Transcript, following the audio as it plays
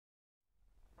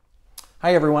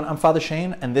Hi everyone, I'm Father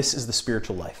Shane, and this is The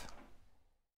Spiritual Life.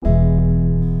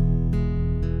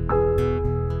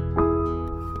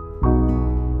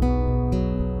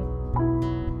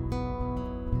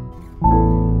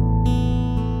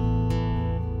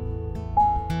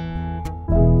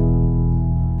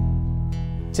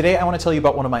 Today I want to tell you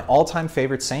about one of my all-time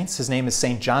favorite saints. His name is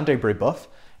Saint John de Brébeuf,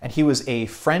 and he was a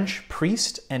French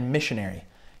priest and missionary.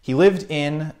 He lived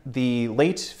in the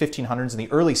late 1500s and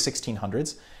the early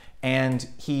 1600s, and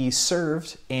he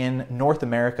served in North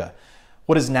America,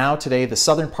 what is now today the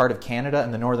southern part of Canada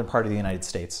and the northern part of the United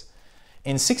States.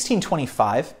 In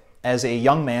 1625, as a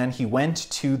young man, he went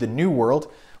to the New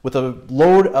World with a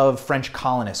load of French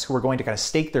colonists who were going to kind of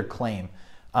stake their claim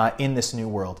in this New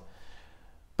World.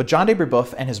 But John de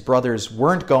Brébeuf and his brothers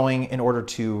weren't going in order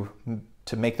to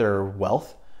make their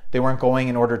wealth. They weren't going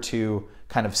in order to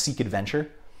kind of seek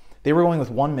adventure. They were going with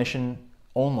one mission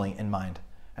only in mind,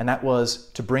 and that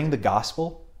was to bring the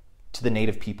gospel to the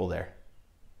native people there.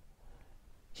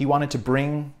 He wanted to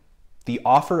bring the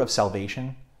offer of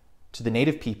salvation to the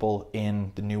native people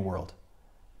in the New World,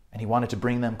 and he wanted to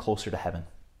bring them closer to heaven.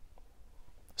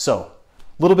 So,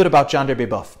 a little bit about John de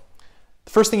Brébeuf.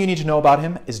 The first thing you need to know about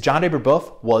him is John de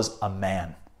Brébeuf was a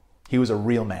man. He was a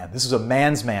real man. This was a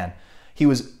man's man. He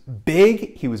was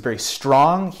big, he was very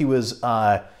strong, he was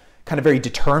kind of very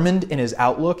determined in his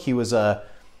outlook. He was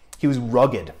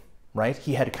rugged, right?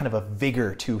 He had kind of a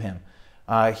vigor to him.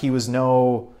 He was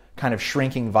no kind of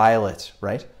shrinking violet,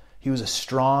 right? He was a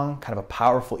strong, kind of a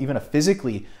powerful, even a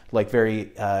physically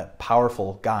very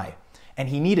powerful guy. And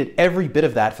he needed every bit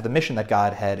of that for the mission that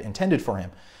God had intended for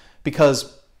him,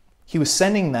 because he was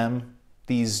sending them,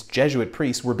 these Jesuit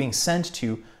priests were being sent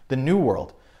to the New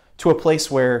World, to a place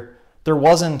where there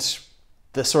wasn't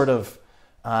the sort of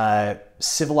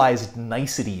civilized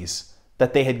niceties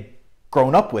that they had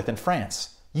grown up with in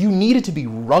France. You needed to be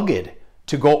rugged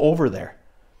to go over there.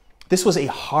 This was a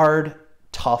hard,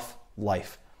 tough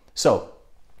life. So,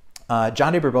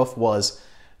 John de Brébeuf was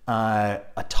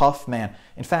a tough man.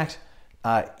 In fact,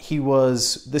 he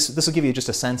was, this will give you just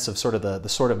a sense of sort of the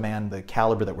sort of man, the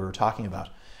caliber that we were talking about.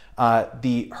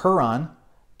 The Huron,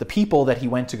 the people that he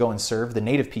went to go and serve, the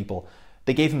native people,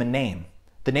 they gave him a name.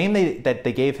 The name that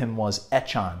they gave him was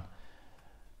Echan.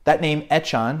 That name,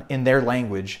 Echan, in their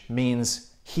language,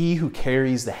 means he who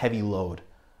carries the heavy load.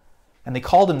 And they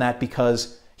called him that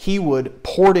because he would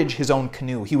portage his own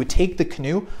canoe. He would take the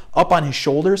canoe up on his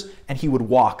shoulders and he would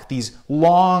walk these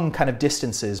long kind of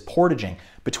distances, portaging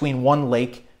between one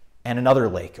lake and another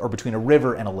lake, or between a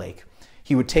river and a lake.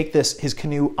 He would take his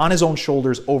canoe on his own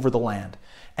shoulders over the land.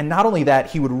 And not only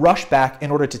that, he would rush back in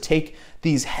order to take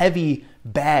these heavy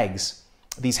bags,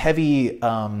 these heavy,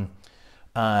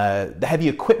 the heavy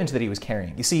equipment that he was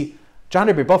carrying. You see, John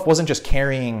de Brébeuf wasn't just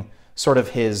carrying sort of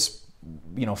his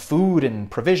food and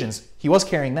provisions. He was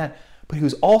carrying that, but he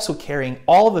was also carrying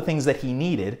all of the things that he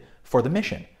needed for the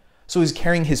mission. So he was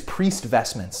carrying his priest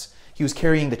vestments. He was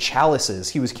carrying the chalices.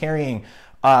 He was carrying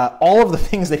all of the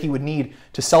things that he would need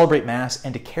to celebrate Mass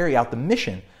and to carry out the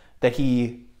mission that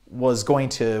he was going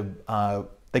to,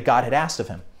 that God had asked of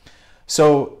him.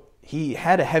 So he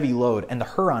had a heavy load, and the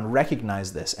Huron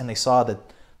recognized this, and they saw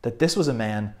that this was a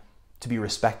man to be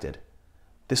respected.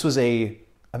 This was a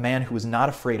man who was not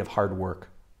afraid of hard work.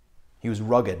 He was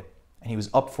rugged, and he was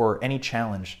up for any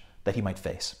challenge that he might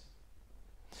face.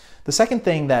 The second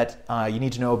thing that you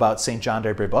need to know about Saint John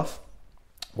de Brébeuf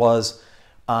was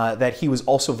that he was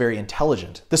also very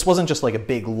intelligent. This wasn't just like a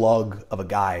big lug of a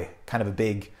guy, kind of a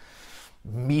big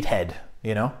meathead,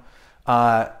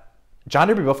 John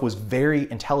de Brébeuf was very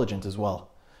intelligent as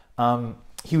well.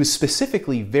 He was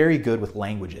specifically very good with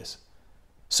languages.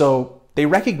 So they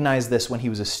recognized this when he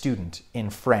was a student in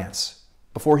France,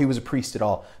 before he was a priest at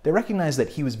all. They recognized that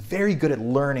he was very good at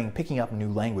learning, picking up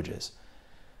new languages.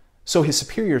 So his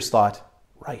superiors thought,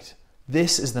 right,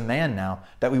 this is the man now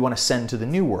that we want to send to the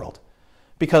New World.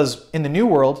 Because in the New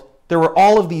World, there were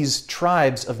all of these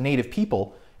tribes of native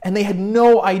people, and they had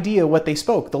no idea what they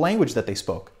spoke, the language that they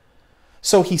spoke.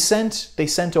 So they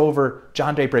sent over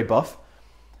John de Brébeuf,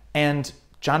 and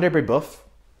John de Brébeuf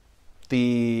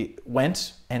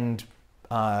went and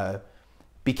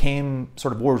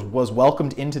was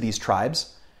welcomed into these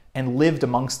tribes and lived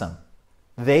amongst them.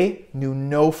 They knew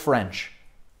no French,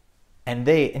 and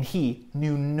he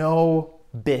knew no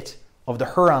bit of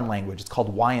the Huron language. It's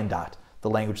called Wyandot, the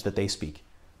language that they speak.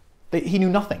 He knew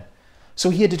nothing.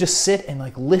 So he had to just sit and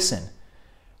listen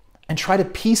and try to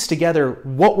piece together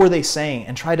what were they saying,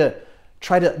 and try to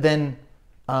then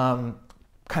kind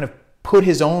of put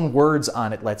his own words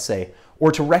on it, let's say,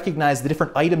 or to recognize the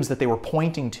different items that they were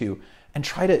pointing to, and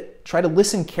try to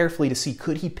listen carefully to see,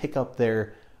 could he pick up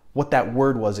their what that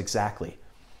word was exactly,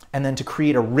 and then to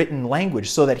create a written language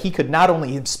so that he could not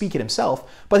only speak it himself,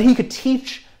 but he could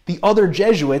teach the other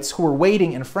Jesuits who were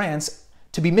waiting in France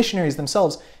to be missionaries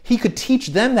themselves. He could teach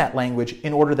them that language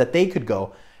in order that they could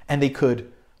go and they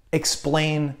could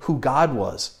explain who God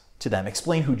was to them,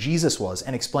 explain who Jesus was,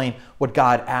 and explain what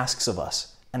God asks of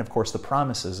us. And of course, the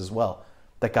promises as well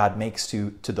that God makes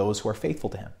to those who are faithful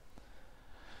to him.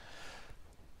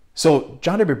 So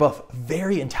John de Brébeuf,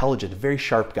 very intelligent, very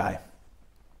sharp guy.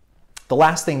 The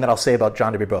last thing that I'll say about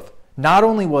John de Brébeuf, not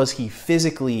only was he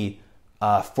physically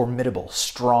formidable,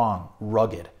 strong,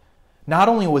 rugged, not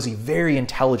only was he very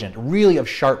intelligent, really of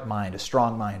sharp mind, a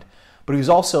strong mind, but he was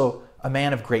also a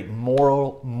man of great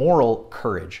moral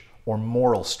courage or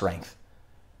moral strength.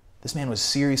 This man was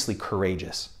seriously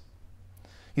courageous.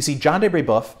 You see, John de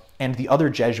Brébeuf and the other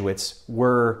Jesuits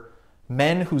were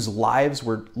men whose lives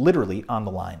were literally on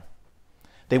the line.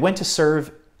 They went to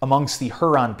serve amongst the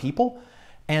Huron people,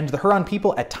 and the Huron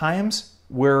people at times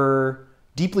were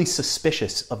deeply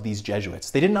suspicious of these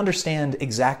Jesuits. They didn't understand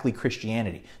exactly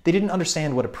Christianity. They didn't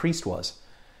understand what a priest was.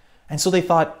 And so they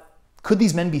thought, could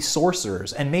these men be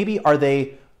sorcerers? And maybe are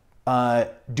they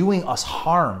doing us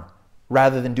harm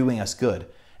rather than doing us good?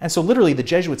 And so literally the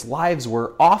Jesuits' lives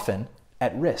were often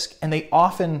at risk. And they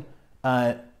often,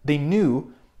 they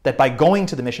knew that by going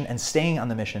to the mission and staying on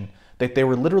the mission, that they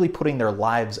were literally putting their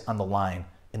lives on the line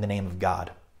in the name of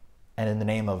God and in the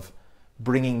name of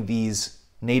bringing these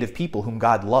native people whom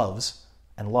God loves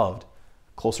and loved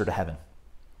closer to heaven.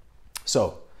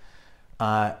 So,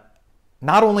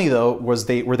 not only though were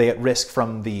they at risk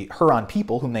from the Huron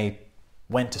people whom they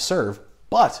went to serve,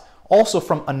 but also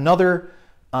from another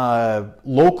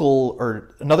local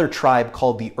or another tribe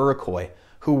called the Iroquois,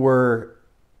 who were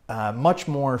much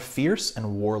more fierce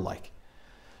and warlike.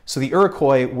 So the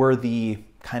Iroquois were the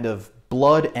kind of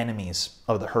blood enemies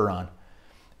of the Huron,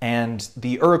 and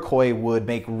the Iroquois would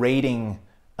make raiding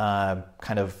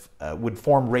would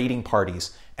form raiding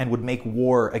parties and would make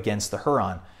war against the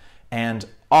Huron. And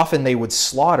often they would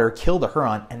kill the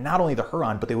Huron, and not only the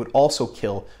Huron, but they would also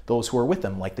kill those who were with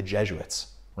them, like the Jesuits,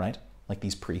 right? Like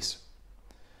these priests.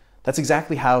 That's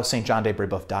exactly how St. John de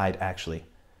Brébeuf died, actually.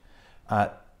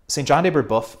 St. John de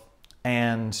Brébeuf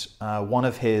and one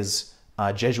of his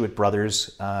Jesuit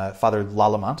brothers, Father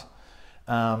Lalemant,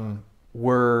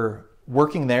 were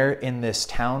working there in this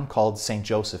town called St.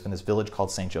 Joseph, in this village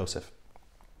called St. Joseph.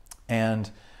 And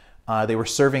they were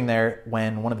serving there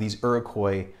when one of these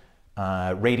Iroquois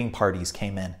raiding parties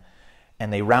came in,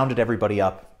 and they rounded everybody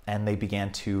up and they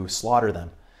began to slaughter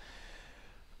them.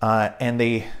 And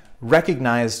they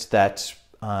recognized that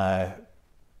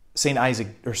Saint John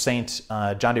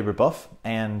de Brébeuf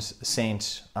and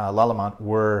Saint Lalemant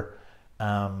were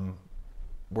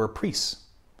priests.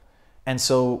 And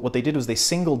so what they did was they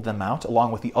singled them out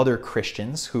along with the other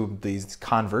Christians, these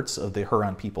converts of the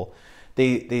Huron people.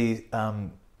 They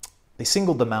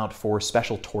singled them out for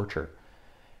special torture,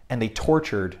 and they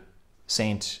tortured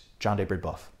Saint John de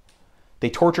Brébeuf.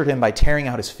 They tortured him by tearing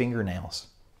out his fingernails,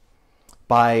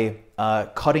 by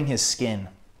cutting his skin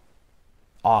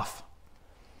off.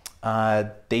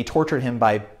 They tortured him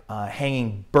by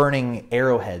hanging burning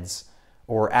arrowheads,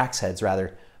 or axe heads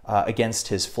rather, against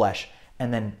his flesh,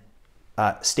 and then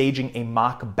staging a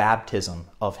mock baptism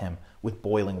of him with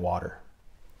boiling water.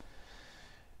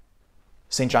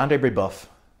 St. John de Brébeuf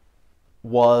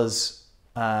was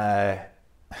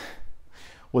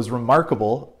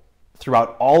remarkable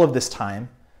throughout all of this time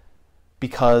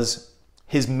because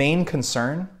his main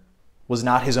concern was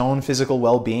not his own physical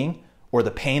well-being or the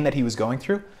pain that he was going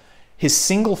through. His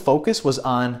single focus was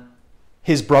on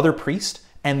his brother priest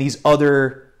and these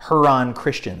other Huron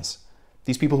Christians,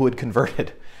 these people who had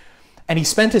converted. And he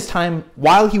spent his time,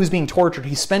 while he was being tortured,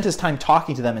 he spent his time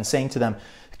talking to them and saying to them,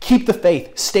 keep the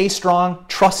faith, stay strong,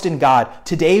 trust in God.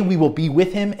 Today we will be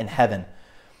with him in heaven.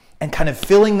 And kind of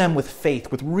filling them with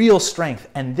faith, with real strength.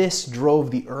 And this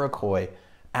drove the Iroquois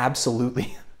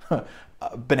absolutely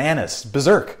bananas,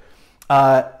 berserk.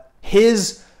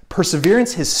 His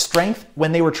perseverance, his strength,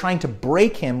 when they were trying to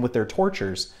break him with their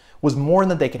tortures, was more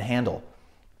than they could handle.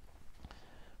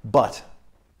 But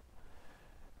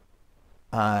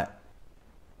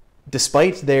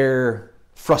despite their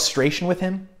frustration with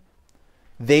him,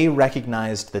 they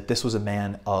recognized that this was a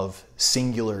man of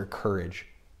singular courage,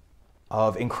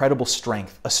 of incredible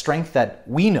strength, a strength that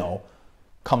we know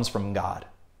comes from God.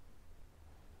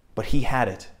 But he had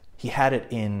it. He had it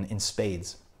in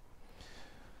spades.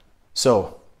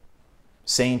 So,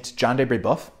 Saint John de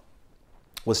Brébeuf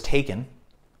was taken.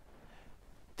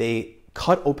 They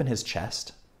cut open his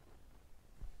chest.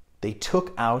 They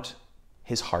took out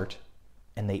his heart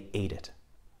and they ate it.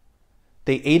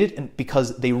 They ate it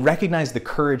because they recognized the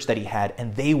courage that he had,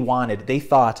 and they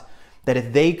thought that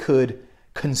if they could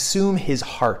consume his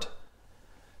heart,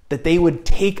 that they would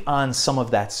take on some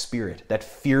of that spirit, that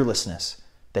fearlessness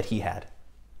that he had.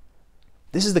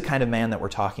 This is the kind of man that we're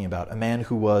talking about, a man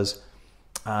who was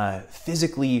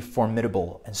physically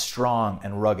formidable and strong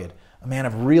and rugged, a man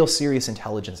of real serious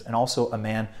intelligence, and also a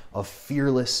man of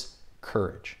fearless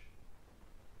courage,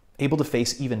 able to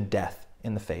face even death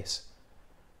in the face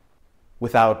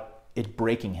without it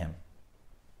breaking him.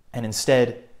 And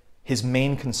instead, his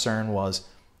main concern was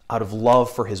out of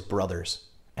love for his brothers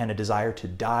and a desire to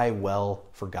die well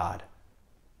for God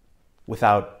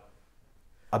without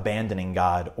abandoning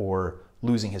God or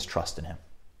losing his trust in him.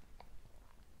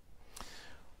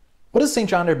 What does St.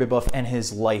 John de Brébeuf and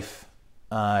his life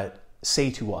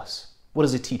say to us? What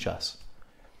does it teach us?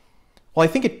 Well, I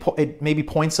think it maybe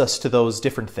points us to those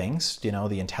different things,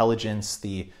 the intelligence,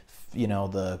 the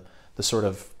sort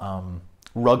of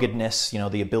ruggedness,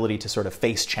 the ability to sort of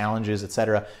face challenges,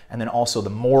 etc., and then also the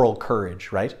moral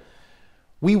courage, right?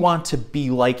 We want to be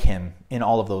like him in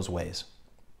all of those ways.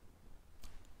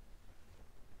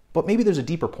 But maybe there's a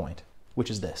deeper point, which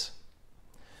is this.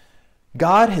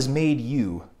 God has made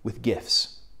you with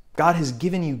gifts. God has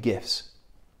given you gifts.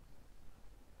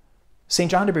 St.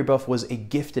 John de Brébeuf was a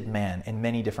gifted man in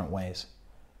many different ways.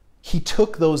 He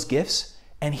took those gifts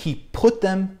and he put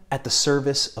them at the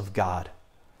service of God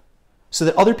so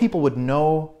that other people would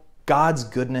know God's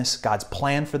goodness, God's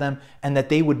plan for them, and that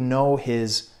they would know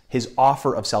his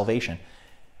offer of salvation.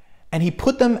 And he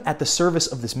put them at the service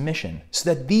of this mission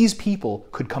so that these people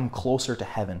could come closer to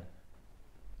heaven,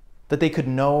 that they could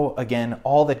know again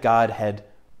all that God had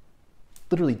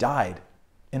literally died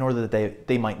in order that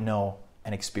they might know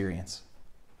and experience.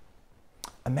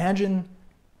 Imagine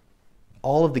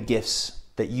all of the gifts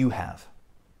that you have.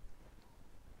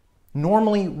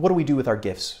 Normally, what do we do with our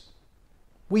gifts?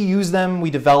 We use them, we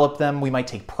develop them, we might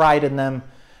take pride in them.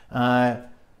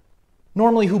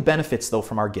 Normally, who benefits, though,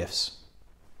 from our gifts?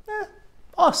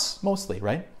 Us, mostly,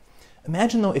 right?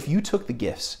 Imagine, though, if you took the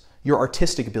gifts, your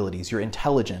artistic abilities, your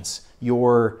intelligence,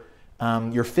 your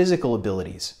physical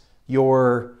abilities,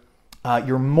 your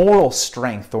moral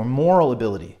strength or moral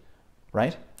ability,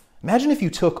 right? Imagine if you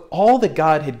took all that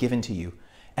God had given to you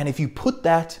and if you put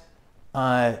that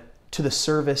to the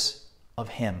service of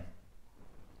him.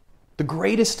 The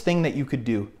greatest thing that you could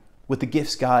do with the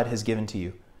gifts God has given to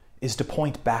you is to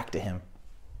point back to him,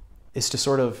 is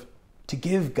to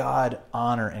give God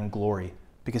honor and glory,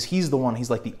 because he's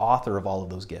like the author of all of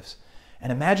those gifts.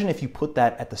 And imagine if you put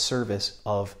that at the service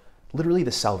of literally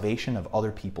the salvation of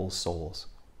other people's souls.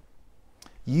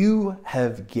 You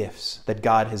have gifts that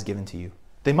God has given to you.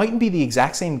 They mightn't be the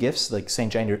exact same gifts like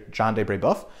St. John de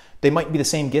Brébeuf. They might be the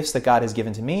same gifts that God has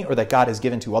given to me or that God has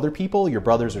given to other people, your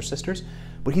brothers or sisters,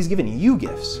 but he's given you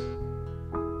gifts.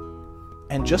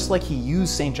 And just like he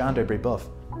used St. John de Brébeuf,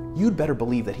 you'd better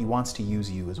believe that he wants to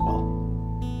use you as well.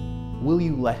 Will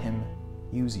you let him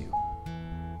use you?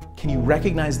 Can you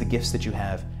recognize the gifts that you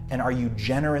have, and are you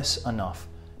generous enough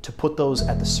to put those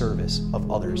at the service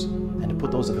of others and to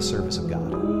put those at the service of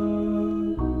God?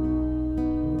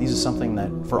 These are something that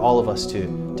for all of us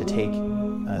to take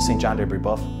St. John de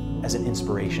Brébeuf as an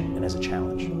inspiration and as a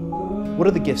challenge. What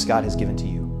are the gifts God has given to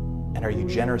you? And are you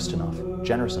generous enough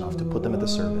to put them at the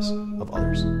service of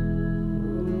others?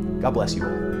 God bless you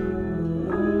all.